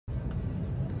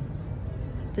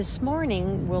This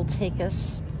morning will take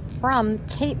us from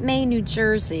Cape May, New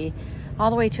Jersey,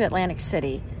 all the way to Atlantic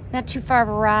City. Not too far of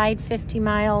a ride, 50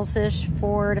 miles-ish,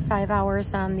 4 to 5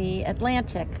 hours on the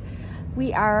Atlantic.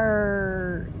 We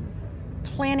are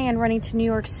planning on running to New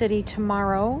York City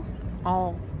tomorrow,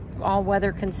 all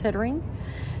weather considering.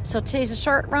 So today's a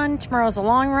short run, tomorrow's a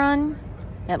long run.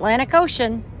 Atlantic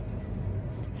Ocean,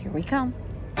 here we come.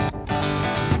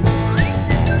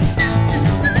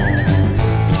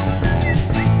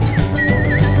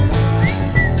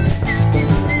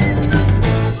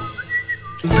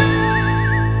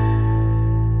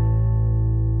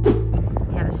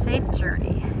 Safe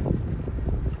journey.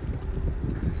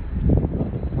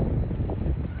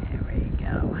 There we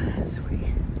go. As we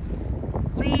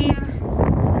leave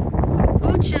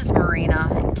Uch's Marina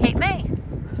in Cape May.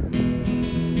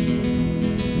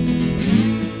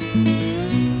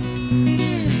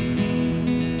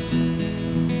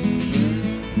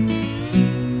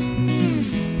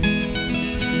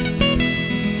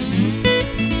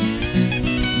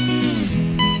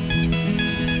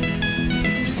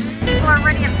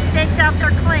 Already have staked out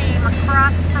their claim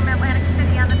across from Atlantic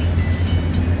City on the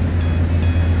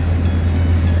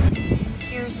beach.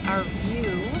 Here's our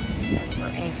view as we're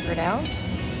anchored out.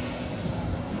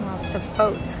 Lots of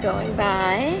boats going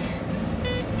by.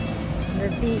 The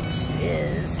beach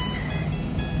is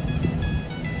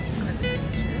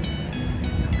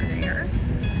over there.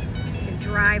 You can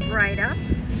drive right up,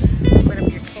 put up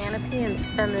your canopy and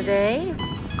spend the day.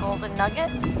 Golden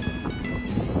Nugget.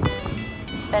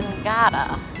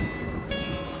 Bagata.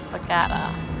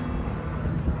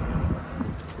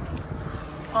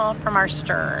 All from our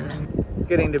stern. It's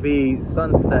getting to be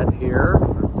sunset here,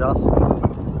 or dusk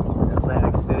in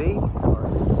Atlantic City.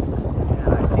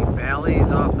 And I see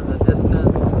valleys off in the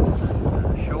distance,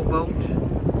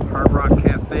 showboat, Hard Rock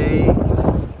Cafe.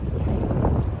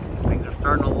 Things are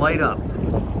starting to light up.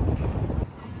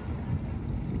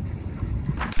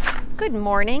 Good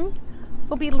morning.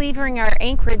 We'll be leaving our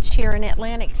anchorage here in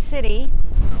Atlantic City,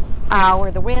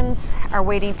 where the winds are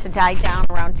waiting to die down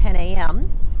around 10 a.m.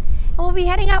 And we'll be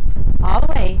heading up all the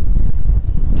way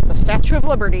to the Statue of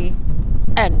Liberty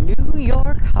and New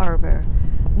York Harbor.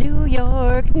 New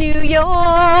York, New York!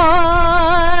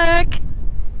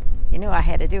 You knew I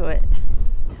had to do it.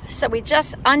 So we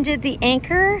just undid the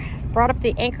anchor, brought up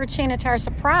the anchor chain, and to our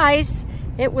surprise,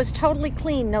 it was totally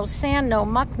clean. No sand, no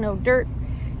muck, no dirt.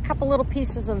 Couple little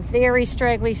pieces of very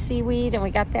straggly seaweed, and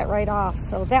we got that right off.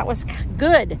 So that was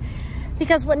good,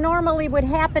 because what normally would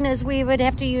happen is we would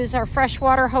have to use our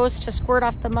freshwater hose to squirt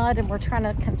off the mud, and we're trying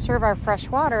to conserve our fresh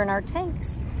water in our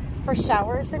tanks for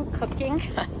showers and cooking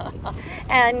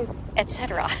and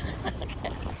etc.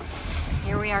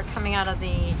 Here we are coming out of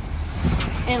the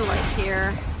inlet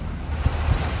here.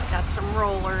 Got some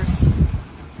rollers.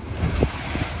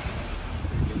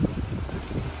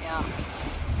 Yeah.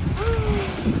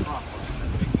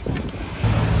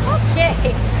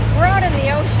 Okay, we're out in the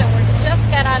ocean. We just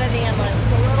got out of the inlet.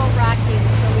 It's a little rocky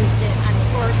until we get on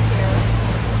course here.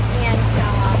 And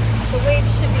the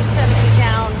waves should be settling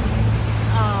down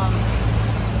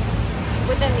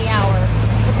within the hour.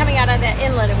 We're coming out of that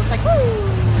inlet. It was like, woo,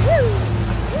 woo,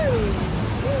 woo,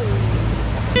 woo.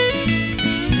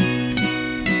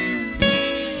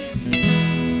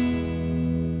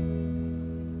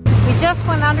 We just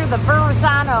went under the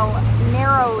Verrazano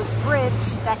Narrows Bridge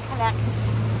that connects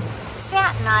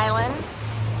Staten Island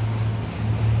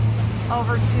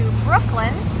over to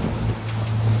Brooklyn.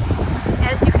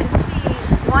 As you can see,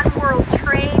 One World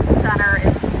Trade Center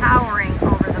is towering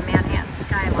over the Manhattan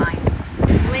skyline.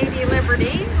 Lady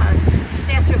Liberty,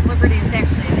 Statue of Liberty is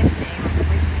actually a nickname,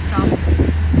 which is called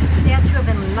the Statue of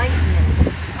Enlightenment.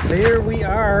 Here we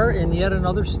are in yet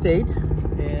another state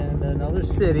and another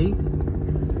city.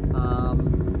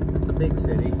 It's a big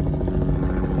city.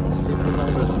 Most people know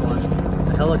this one.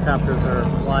 The helicopters are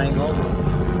flying over.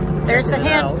 There's a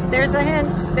hint. There's a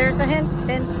hint. There's a hint.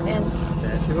 Hint. Hint.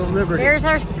 Statue of Liberty. There's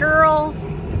our girl,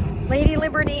 Lady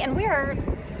Liberty, and we are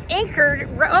anchored.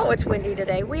 Oh, it's windy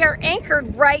today. We are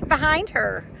anchored right behind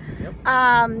her.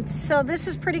 Yep. So this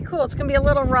is pretty cool. It's going to be a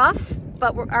little rough,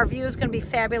 but our view is going to be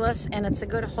fabulous, and it's a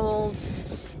good hold,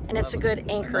 and it's a good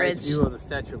anchorage. Nice view of the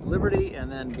Statue of Liberty,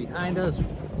 and then behind us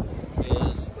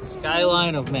is the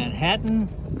skyline of Manhattan.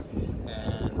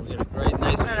 And we get a great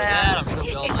nice view of that. I'm sure it'll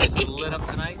be all nice and lit up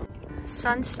tonight.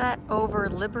 Sunset over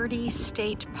Liberty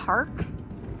State Park.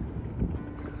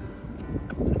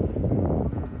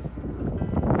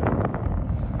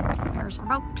 There's our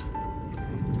boat.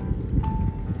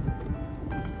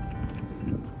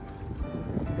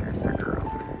 There's our girl.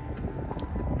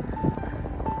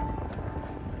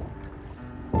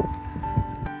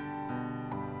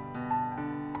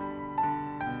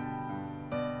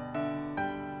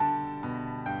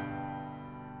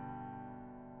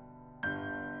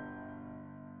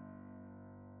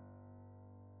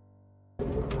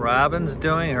 Robin's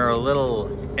doing her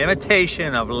little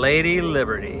imitation of Lady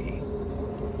Liberty.